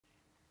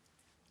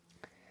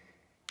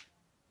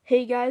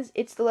Hey guys,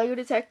 it's the Lego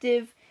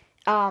Detective,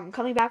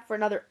 coming back for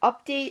another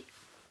update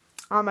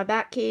on my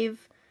Batcave.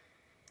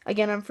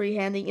 Again, I'm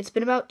freehanding. It's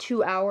been about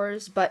 2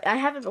 hours, but I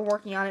haven't been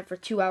working on it for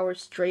 2 hours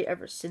straight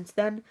ever since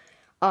then.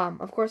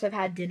 Of course, I've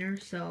had dinner,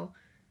 so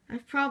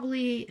I've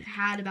probably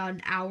had about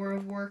an hour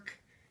of work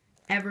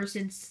ever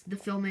since the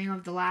filming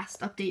of the last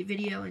update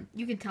video, and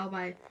you can tell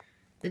by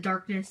the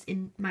darkness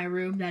in my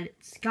room that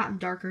it's gotten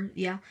darker,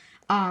 yeah.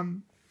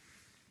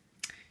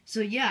 So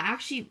yeah,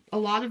 actually, a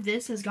lot of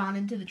this has gone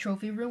into the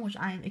trophy room, which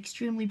I am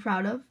extremely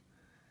proud of.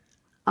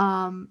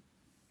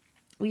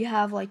 We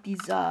have like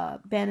these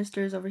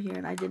banisters over here,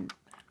 and I didn't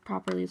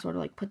properly sort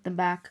of like put them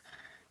back.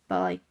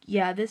 But like,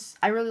 yeah,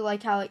 I really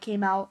like how it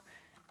came out.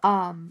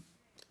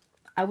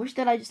 I wish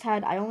that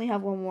I only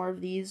have one more of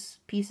these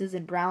pieces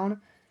in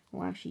brown.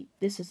 Well, actually,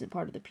 this isn't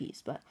part of the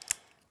piece, but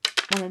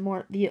one more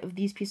of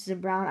these pieces in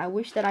brown. I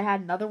wish that I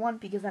had another one,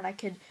 because then I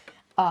could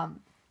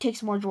take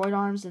some more droid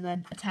arms and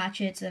then attach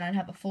it, so then I'd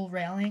have a full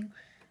railing.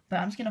 But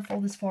I'm just going to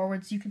fold this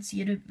forward so you can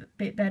see it a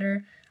bit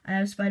better. I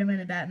have Spider-Man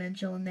and Batman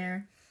chilling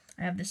there.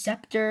 I have the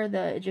scepter,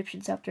 the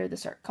Egyptian scepter, the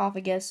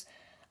sarcophagus,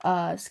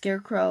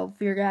 scarecrow,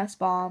 fear gas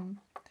bomb,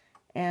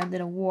 and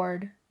an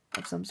award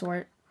of some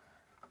sort.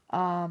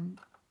 I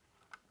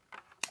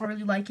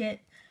really like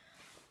it.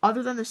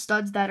 Other than the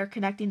studs that are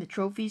connecting the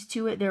trophies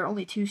to it, there are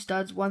only 2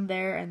 studs, one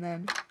there and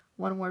then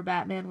one where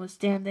Batman was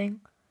standing.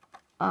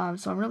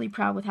 So I'm really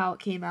proud with how it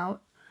came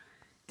out.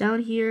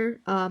 Down here,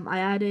 I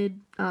added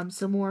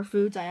some more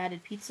foods. I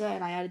added pizza,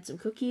 and I added some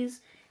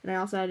cookies, and I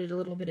also added a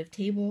little bit of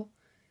table.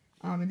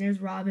 And there's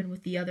Robin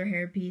with the other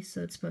hairpiece,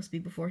 so it's supposed to be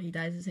before he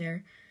dyes his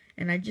hair.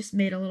 And I just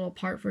made a little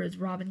part for his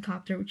Robin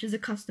copter, which is a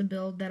custom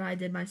build that I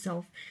did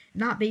myself.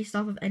 Not based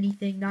off of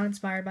anything, not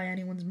inspired by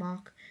anyone's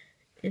mock.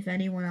 If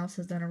anyone else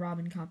has done a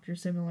Robin copter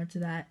similar to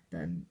that,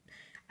 then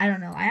I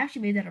don't know. I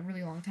actually made that a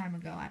really long time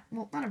ago.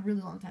 Well, not a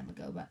really long time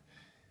ago, but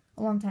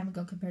a long time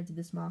ago compared to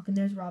this mock. And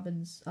there's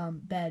Robin's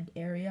bed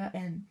area,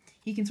 and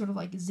he can sort of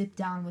like zip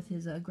down with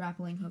his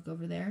grappling hook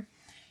over there.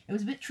 It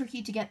was a bit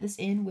tricky to get this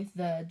in with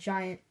the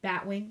giant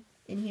Batwing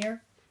in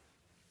here.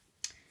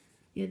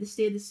 Yeah, this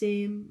stayed the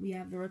same. We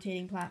have the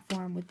rotating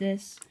platform with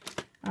this,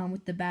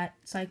 with the Bat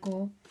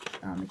cycle.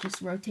 It just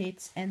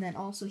rotates. And then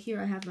also here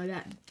I have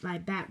my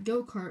Bat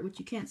go-kart, which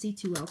you can't see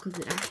too well because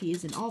it actually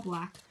is in all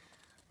black.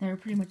 There are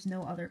pretty much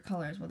no other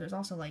colors. Well, there's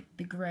also like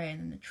the gray and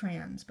then the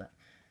trans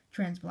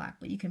black,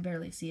 but you can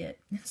barely see it.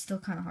 It's still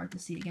kind of hard to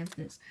see against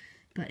this,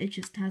 but it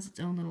just has its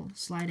own little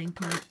sliding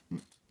part.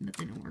 That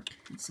didn't work.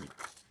 It's like,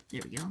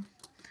 there we go.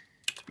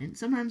 And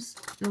sometimes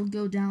it'll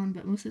go down,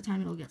 but most of the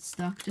time it'll get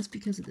stuck just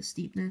because of the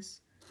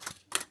steepness.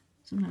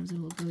 Sometimes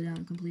it'll go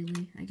down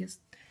completely. I guess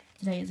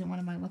today isn't one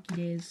of my lucky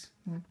days.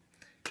 Well,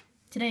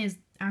 today is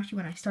actually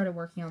when I started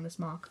working on this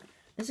mock.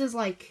 This is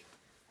like,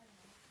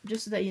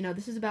 just so that you know,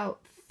 this is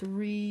about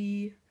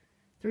I'd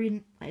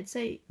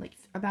say like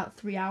about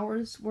 3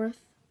 hours worth.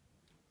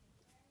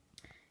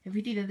 If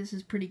you think that this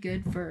is pretty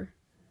good for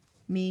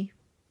me,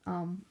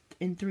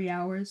 in 3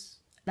 hours,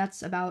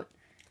 that's about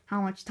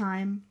how much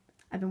time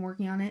I've been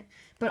working on it.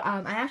 But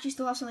I actually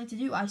still have something to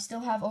do. I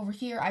still have over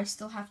here, I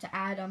still have to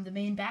add the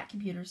main Bat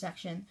computer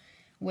section,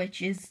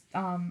 which is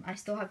I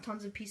still have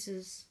tons of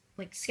pieces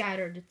like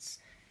scattered. It's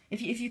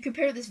if you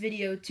compare this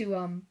video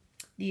to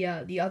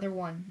the other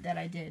one that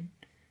I did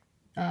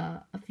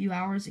a few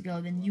hours ago,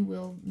 then you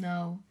will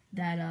know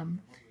that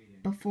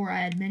before I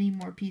had many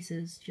more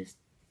pieces just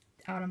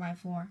out on my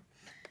floor.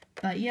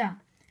 But yeah,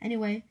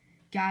 anyway,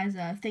 guys,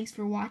 thanks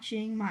for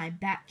watching my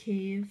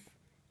Batcave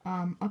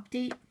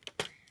update.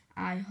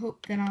 I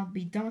hope that I'll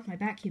be done with my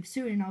Batcave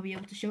soon and I'll be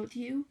able to show it to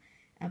you.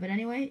 But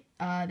anyway,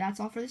 that's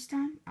all for this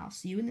time. I'll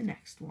see you in the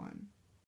next one.